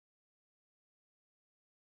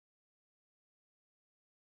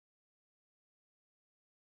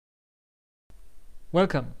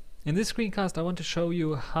Welcome. In this screencast I want to show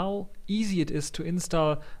you how easy it is to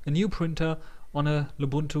install a new printer on a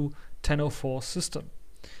Lubuntu 10.04 system.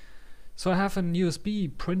 So I have an USB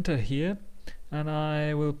printer here and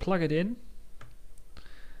I will plug it in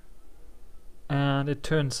and it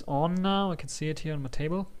turns on now. I can see it here on my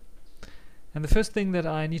table. And the first thing that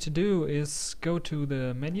I need to do is go to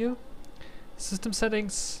the menu, System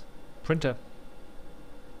Settings, Printer.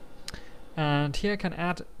 And here I can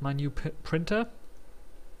add my new printer.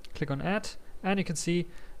 Click on Add, and you can see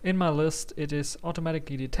in my list it is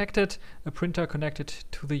automatically detected a printer connected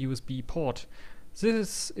to the USB port.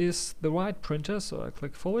 This is the right printer, so I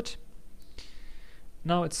click forward.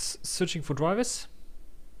 Now it's searching for drivers.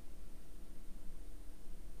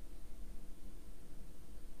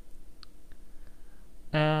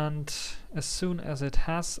 And as soon as it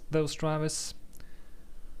has those drivers,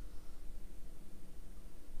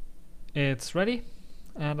 it's ready,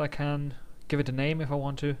 and I can give it a name if I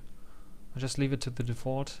want to. I'll just leave it to the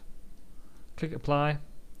default. Click apply,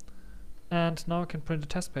 and now I can print a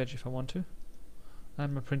test page if I want to,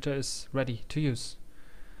 and my printer is ready to use.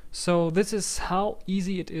 So this is how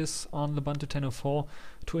easy it is on Lubuntu 10.04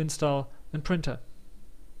 to install a printer.